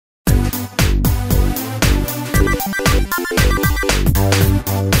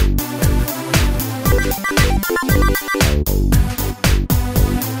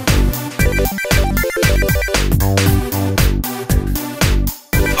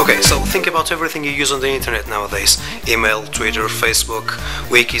think about everything you use on the internet nowadays. Email, Twitter, Facebook,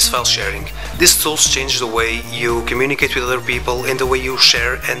 wikis, file sharing. These tools change the way you communicate with other people and the way you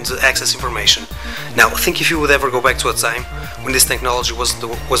share and access information. Now, think if you would ever go back to a time when this technology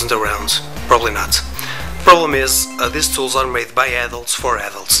wasn't around. Probably not. Problem is, these tools are made by adults for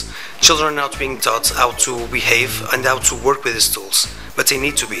adults. Children are not being taught how to behave and how to work with these tools, but they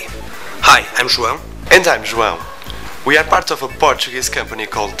need to be. Hi, I'm João. And I'm João. We are part of a Portuguese company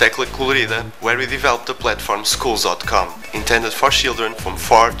called Tecla Colorida, where we developed the platform Schoooools.com, intended for children from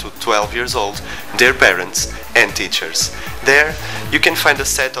 4 to 12 years old, their parents and teachers. There, you can find a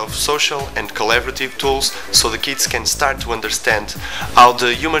set of social and collaborative tools so the kids can start to understand how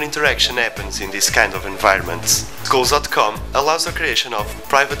the human interaction happens in this kind of environments. Schoooools.com allows the creation of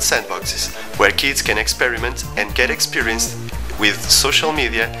private sandboxes, where kids can experiment and get experience with social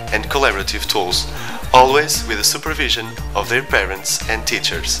media and collaborative tools, always with the supervision of their parents and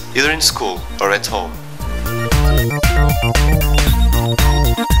teachers, either in school or at home.